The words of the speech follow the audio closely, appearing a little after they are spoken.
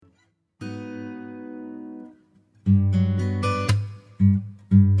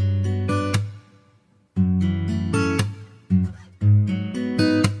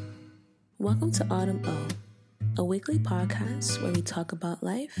Welcome to Autumn O, a weekly podcast where we talk about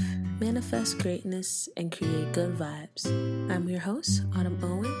life, manifest greatness, and create good vibes. I'm your host, Autumn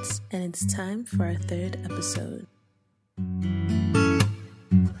Owens, and it's time for our third episode.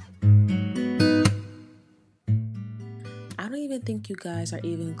 I don't even think you guys are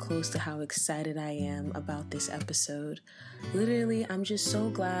even close to how excited I am about this episode. Literally, I'm just so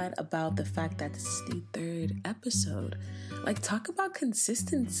glad about the fact that this is the third episode. Like, talk about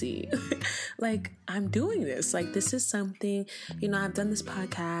consistency. Like, I'm doing this. Like, this is something, I've done this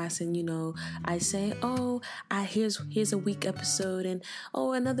podcast and, I say, here's a week episode and,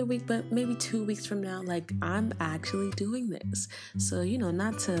 another week, but maybe 2 weeks from now, like, I'm actually doing this. So,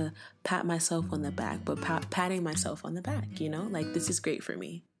 not to pat myself on the back, but patting myself on the back, like, this is great for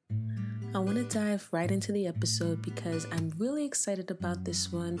me. I want to dive right into the episode because I'm really excited about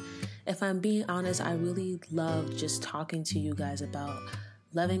this one. If I'm being honest, I really love just talking to you guys about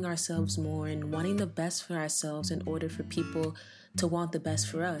loving ourselves more and wanting the best for ourselves in order for people to want the best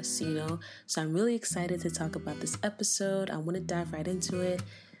for us, So I'm really excited to talk about this episode. I want to dive right into it.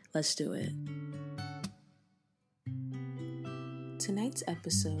 Let's do it. Tonight's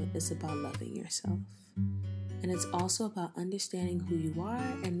episode is about loving yourself. And it's also about understanding who you are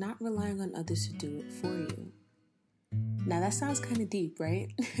and not relying on others to do it for you. Now that sounds kind of deep,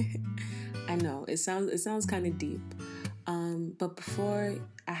 right? I know, it sounds kind of deep. But before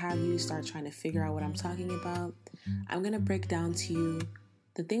I have you start trying to figure out what I'm talking about, I'm going to break down to you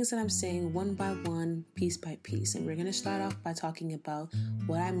the things that I'm saying one by one, piece by piece. And we're going to start off by talking about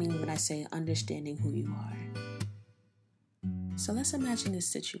what I mean when I say understanding who you are. So let's imagine this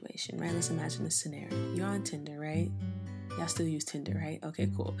situation, right? Let's imagine this scenario. You're on Tinder, right? Y'all still use Tinder, right?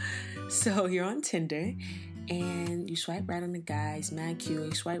 Okay, cool. So you're on Tinder and you swipe right on the guy, he's mad cute.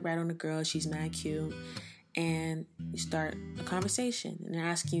 You swipe right on the girl, she's mad cute. And you start a conversation and they're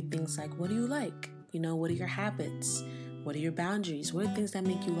asking you things like, what do you like? What are your habits? What are your boundaries? What are things that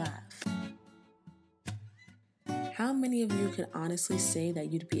make you laugh? How many of you could honestly say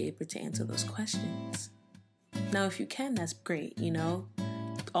that you'd be able to answer those questions? Now, if you can, that's great,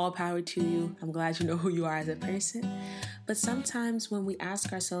 all power to you. I'm glad you know who you are as a person. But sometimes when we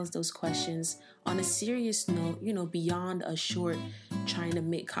ask ourselves those questions on a serious note, beyond a short trying to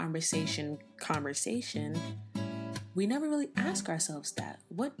make conversation, we never really ask ourselves that.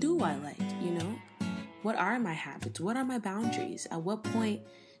 What do I like, What are my habits? What are my boundaries? At what point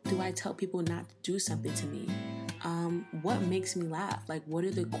do I tell people not to do something to me? What makes me laugh? Like, what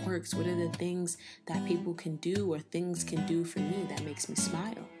are the quirks? What are the things that people can do or things can do for me that makes me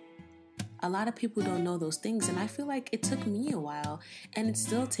smile? A lot of people don't know those things, and I feel like it took me a while, and it's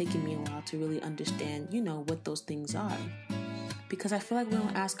still taking me a while to really understand, what those things are. Because I feel like we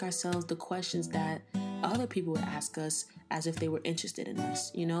don't ask ourselves the questions that other people would ask us as if they were interested in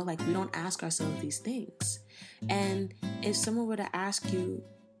us, Like, we don't ask ourselves these things. And if someone were to ask you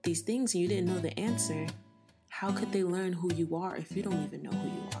these things and you didn't know the answer, how could they learn who you are if you don't even know who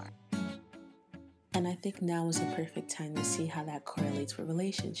you are? And I think now is a perfect time to see how that correlates with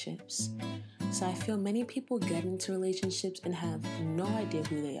relationships. So I feel many people get into relationships and have no idea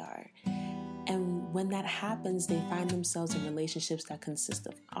who they are. And when that happens, they find themselves in relationships that consist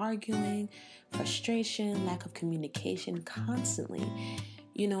of arguing, frustration, lack of communication constantly.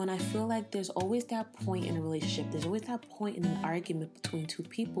 And I feel like there's always that point in a relationship, there's always that point in an argument between two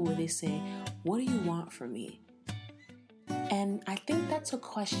people where they say, what do you want from me? And I think that's a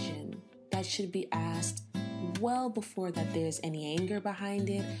question that should be asked well before that there's any anger behind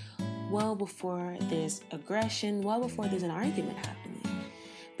it, well before there's aggression, well before there's an argument happening.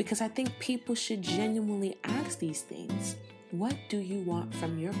 Because I think people should genuinely ask these things. What do you want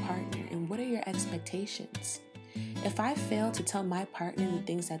from your partner and what are your expectations? If I fail to tell my partner the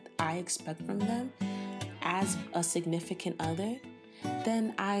things that I expect from them as a significant other,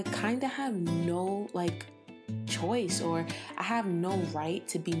 then I kind of have no choice, or I have no right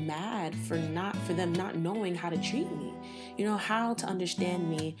to be mad for them not knowing how to treat me, how to understand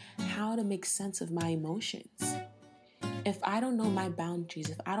me, how to make sense of my emotions. If I don't know my boundaries,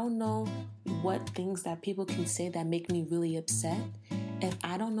 if I don't know what things that people can say that make me really upset, if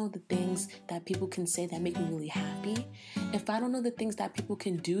I don't know the things that people can say that make me really happy, if I don't know the things that people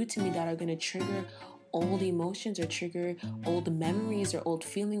can do to me that are going to trigger old emotions or trigger old memories or old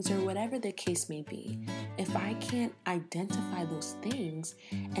feelings or whatever the case may be, if I can't identify those things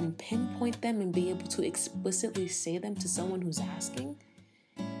and pinpoint them and be able to explicitly say them to someone who's asking,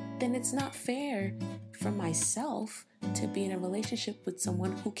 then it's not fair for myself to be in a relationship with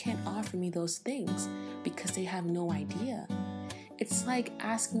someone who can't offer me those things because they have no idea. It's like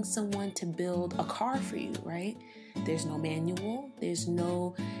asking someone to build a car for you, right? There's no manual, there's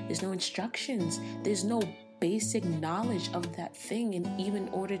no instructions, there's no basic knowledge of that thing, and even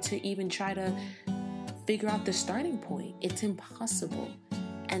in order to even try to figure out the starting point, it's impossible.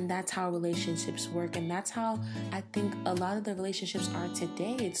 And that's how relationships work, and that's how I think a lot of the relationships are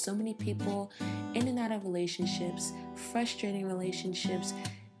today. It's so many people in and out of relationships, frustrating relationships,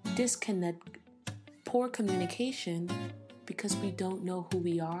 disconnect, poor communication, because we don't know who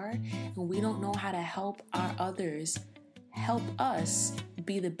we are, and we don't know how to help our others help us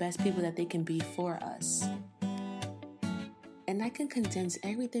be the best people that they can be for us. And I can condense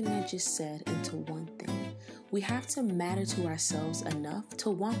everything I just said into one thing. We have to matter to ourselves enough to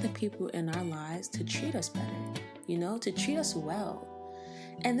want the people in our lives to treat us better, to treat us well.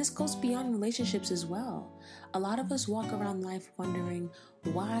 And this goes beyond relationships as well. A lot of us walk around life wondering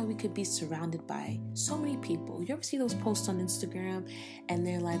why we could be surrounded by so many people. You ever see those posts on Instagram and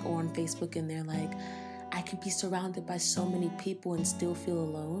they're like, or on Facebook, and they're like, I could be surrounded by so many people and still feel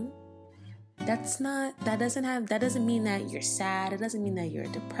alone? That doesn't mean that you're sad. It doesn't mean that you're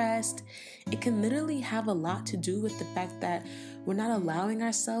depressed. It can literally have a lot to do with the fact that we're not allowing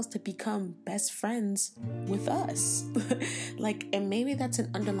ourselves to become best friends with us. And maybe that's an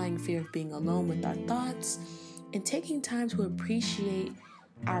underlying fear of being alone with our thoughts and taking time to appreciate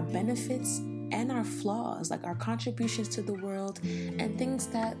our benefits and our flaws, like our contributions to the world and things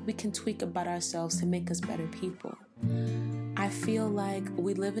that we can tweak about ourselves to make us better people. I feel like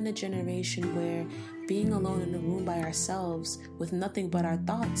we live in a generation where being alone in a room by ourselves with nothing but our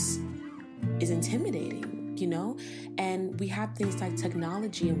thoughts is intimidating, and we have things like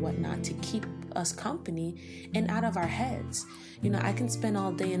technology and whatnot to keep us company and out of our heads. I can spend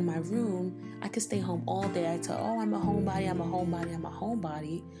all day in my room. I could stay home all day. I tell, I'm a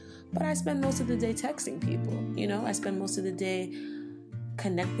homebody. But I spend most of the day texting people. I spend most of the day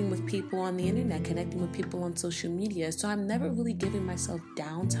connecting with people on the internet, connecting with people on social media. So I'm never really giving myself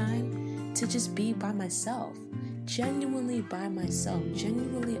downtime to just be by myself, genuinely by myself,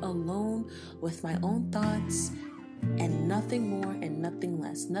 genuinely alone with my own thoughts, and nothing more and nothing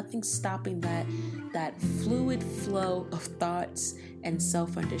less. Nothing stopping that fluid flow of thoughts and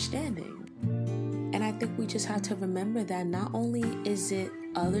self-understanding. And I think we just have to remember that not only is it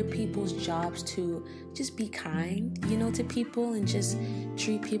other people's jobs to just be kind, to people and just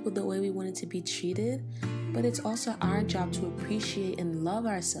treat people the way we wanted to be treated, but it's also our job to appreciate and love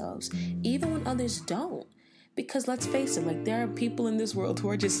ourselves, even when others don't. Because let's face it, there are people in this world who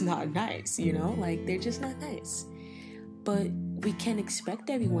are just not nice, they're just not nice. But we can't expect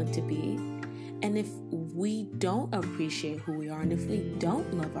everyone to be. And if we don't appreciate who we are, and if we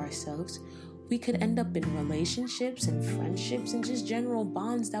don't love ourselves, we could end up in relationships and friendships and just general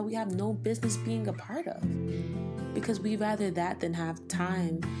bonds that we have no business being a part of. Because we'd rather that than have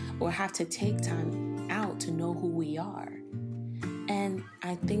time or have to take time out to know who we are. And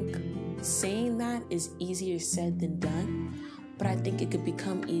I think saying that is easier said than done, but I think it could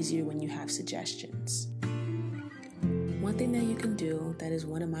become easier when you have suggestions. One thing that you can do that is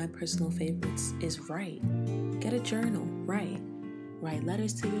one of my personal favorites is write. Get a journal, write. Write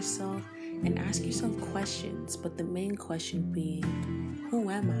letters to yourself and ask yourself questions, but the main question being,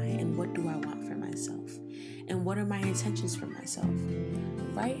 who am I and what do I want for myself? And what are my intentions for myself?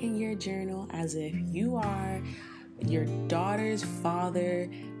 Write in your journal as if you are your daughter's father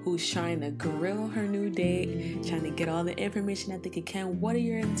who's trying to grill her new date, trying to get all the information that they can. What are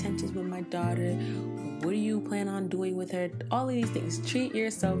your intentions with my daughter? What do you plan on doing with her? All of these things. Treat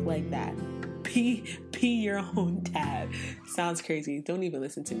yourself like that. Be your own dad. Sounds crazy. Don't even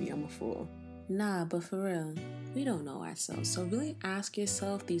listen to me. I'm a fool. Nah, but for real, we don't know ourselves. So really ask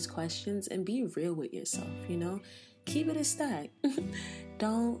yourself these questions and be real with yourself, Keep it a stack.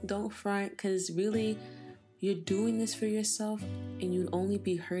 Don't front, because really, you're doing this for yourself, and you'd only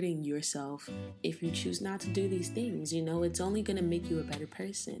be hurting yourself if you choose not to do these things. It's only going to make you a better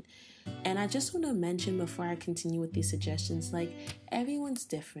person. And I just want to mention before I continue with these suggestions, everyone's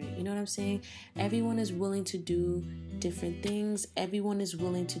different. You know what I'm saying? Everyone is willing to do different things. Everyone is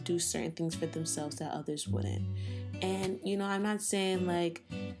willing to do certain things for themselves that others wouldn't. And, I'm not saying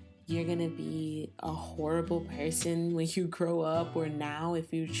you're going to be a horrible person when you grow up or now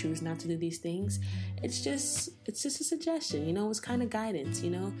if you choose not to do these things. It's just a suggestion, it's kind of guidance,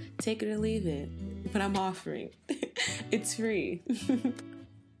 take it or leave it. But I'm offering. It's free.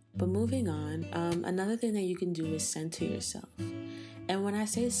 But moving on, another thing that you can do is center yourself. And when I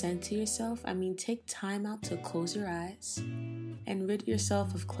say center yourself, I mean take time out to close your eyes and rid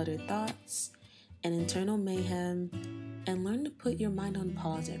yourself of cluttered thoughts and internal mayhem, and learn to put your mind on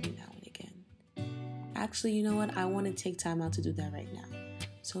pause every now and again. actually, you know what? I want to take time out to do that right now.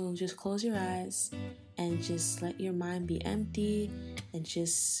 So just close your eyes and just let your mind be empty and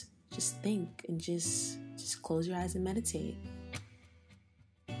just think and just close your eyes and meditate.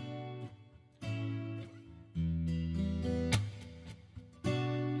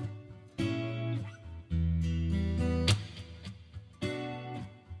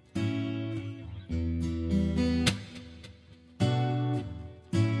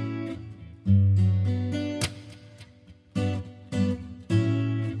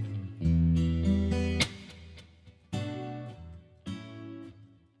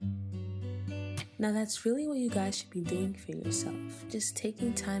 Now that's really what you guys should be doing for yourself. Just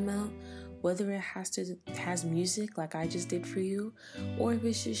taking time out, whether it has music like I just did for you, or if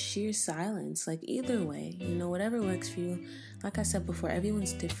it's just sheer silence. Like either way, whatever works for you. Like I said before,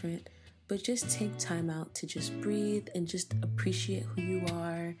 everyone's different, but just take time out to just breathe and just appreciate who you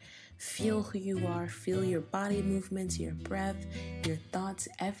are, feel who you are, feel your body movements, your breath, your thoughts,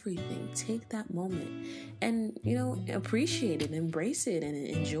 everything. Take that moment and, appreciate it, embrace it, and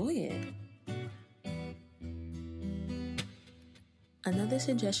enjoy it. Another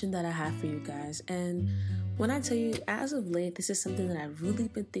suggestion that I have for you guys, and when I tell you, as of late, this is something that I've really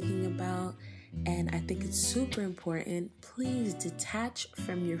been thinking about, and I think it's super important. Please detach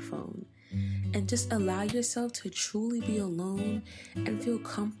from your phone and just allow yourself to truly be alone and feel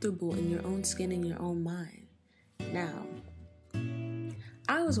comfortable in your own skin and your own mind. Now,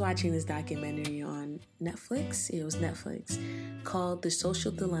 I was watching this documentary on Netflix. It was Netflix, called The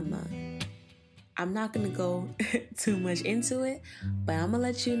Social Dilemma. I'm not going to go too much into it, but I'm going to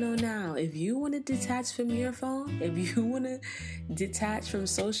let you know now, if you want to detach from your phone, if you want to detach from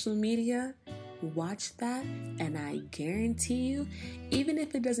social media, watch that, and I guarantee you, even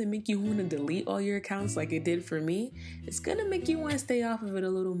if it doesn't make you want to delete all your accounts like it did for me, it's going to make you want to stay off of it a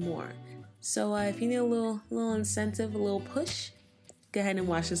little more. So if you need a little incentive, a little push, go ahead and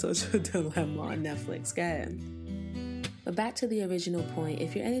watch The Social Dilemma on Netflix. Go ahead. But back to the original point,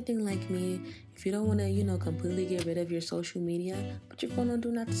 if you're anything like me, if you don't want to, completely get rid of your social media, put your phone on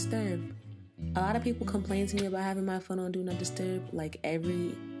Do Not Disturb. A lot of people complain to me about having my phone on Do Not Disturb like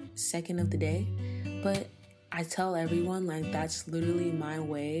every second of the day, but I tell everyone that's literally my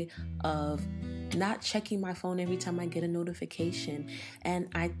way of not checking my phone every time I get a notification. And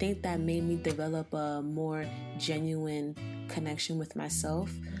I think that made me develop a more genuine connection with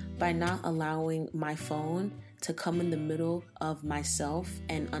myself by not allowing my phone to come in the middle of myself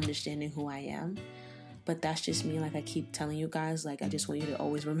and understanding who I am. But that's just me. Like I keep telling you guys, I just want you to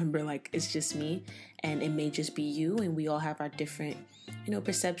always remember, it's just me, and it may just be you, and we all have our different,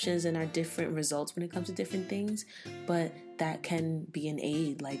 perceptions and our different results when it comes to different things. But that can be an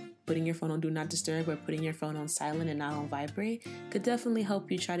aid, like putting your phone on Do Not Disturb or putting your phone on silent and not on vibrate could definitely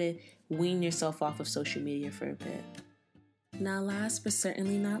help you try to wean yourself off of social media for a bit. Now, last but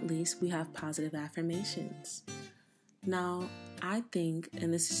certainly not least, we have positive affirmations. Now, I think,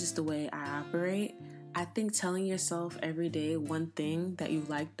 and this is just the way I operate, I think telling yourself every day one thing that you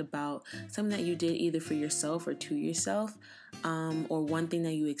liked about something that you did either for yourself or to yourself, or one thing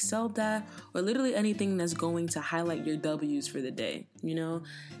that you excelled at, or literally anything that's going to highlight your W's for the day.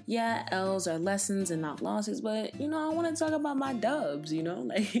 Yeah, L's are lessons and not losses, but, I want to talk about my dubs, I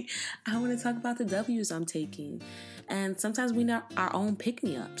want to talk about the W's I'm taking. And sometimes we need our own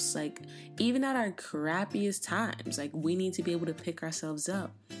pick-me-ups, even at our crappiest times, we need to be able to pick ourselves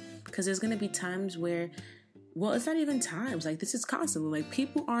up. Because there's going to be times where, it's not even times. This is constantly.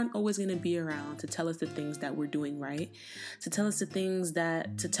 People aren't always going to be around to tell us the things that we're doing right. To tell us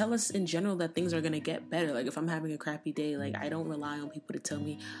in general that things are going to get better. If I'm having a crappy day, I don't rely on people to tell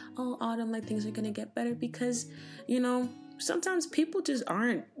me, oh, Autumn, things are going to get better. Because, sometimes people just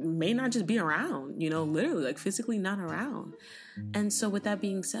may not just be around, literally, physically not around. And so with that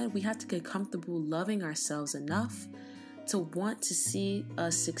being said, we have to get comfortable loving ourselves enough to want to see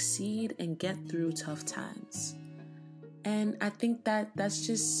us succeed and get through tough times. And I think that's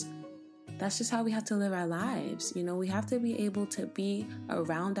just how we have to live our lives. We have to be able to be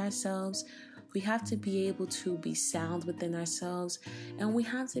around ourselves. We have to be able to be sound within ourselves, and we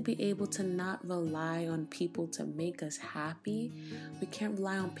have to be able to not rely on people to make us happy. We can't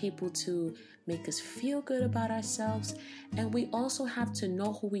rely on people to make us feel good about ourselves, and we also have to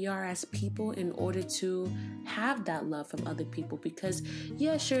know who we are as people in order to have that love from other people. Because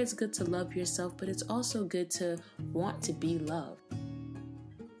yeah, sure, it's good to love yourself, but it's also good to want to be loved.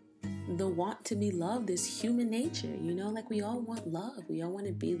 The want to be loved is human nature, we all want love. We all want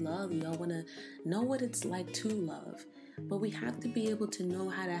to be loved. We all want to know what it's like to love. But we have to be able to know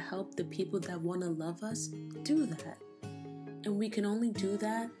how to help the people that want to love us do that. And we can only do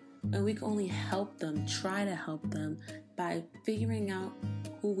that And we can only help them, try to help them by figuring out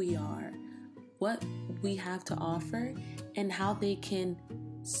who we are, what we have to offer, and how they can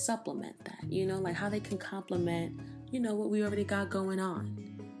supplement that, like how they can complement, what we already got going on.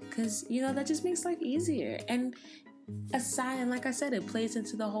 Because, that just makes life easier. And like I said, it plays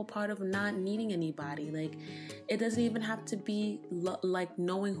into the whole part of not needing anybody. Like, it doesn't even have to be like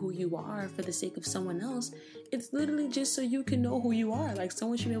knowing who you are for the sake of someone else. It's literally just so you can know who you are. Like,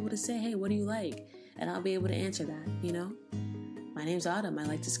 someone should be able to say, hey, what do you like? And I'll be able to answer that, My name's Autumn. I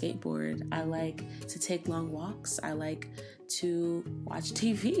like to skateboard. I like to take long walks. I like to watch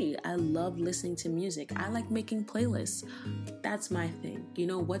TV. I love listening to music. I like making playlists. That's my thing.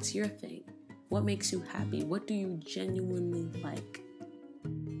 What's your thing? What makes you happy? What do you genuinely like?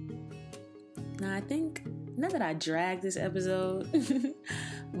 Now, I think, not that I dragged this episode,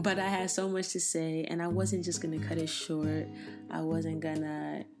 but I had so much to say, and I wasn't just going to cut it short. I wasn't going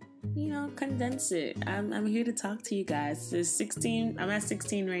to, condense it. I'm here to talk to you guys. I'm at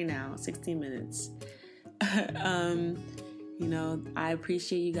 16 right now, 16 minutes. I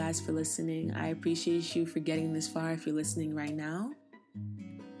appreciate you guys for listening. I appreciate you for getting this far if you're listening right now.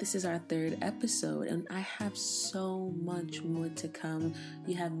 This is our 3rd episode, and I have so much more to come.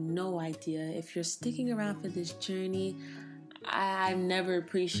 You have no idea. If you're sticking around for this journey, I've never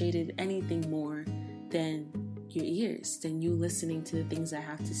appreciated anything more than your ears, than you listening to the things I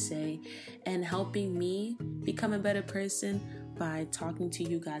have to say and helping me become a better person by talking to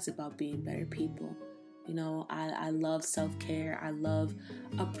you guys about being better people. I love self-care. I love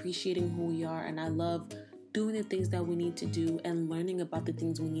appreciating who we are, and I love doing the things that we need to do and learning about the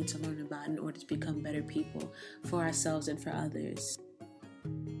things we need to learn about in order to become better people for ourselves and for others.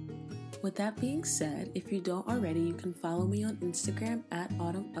 With that being said, if you don't already, you can follow me on Instagram at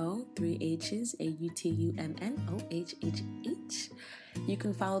AutumnO, 3 H's, AUTUMNOHHH. You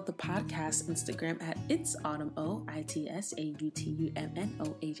can follow the podcast Instagram at It's AutumnO,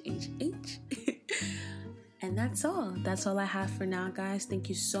 ITSAUTUMNOHHH. And that's all. That's all I have for now, guys. Thank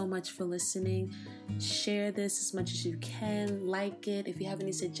you so much for listening. Share this as much as you can. Like it. If you have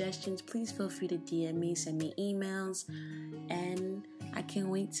any suggestions, please feel free to DM me, send me emails. And I can't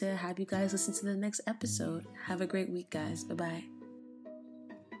wait to have you guys listen to the next episode. Have a great week, guys. Bye-bye.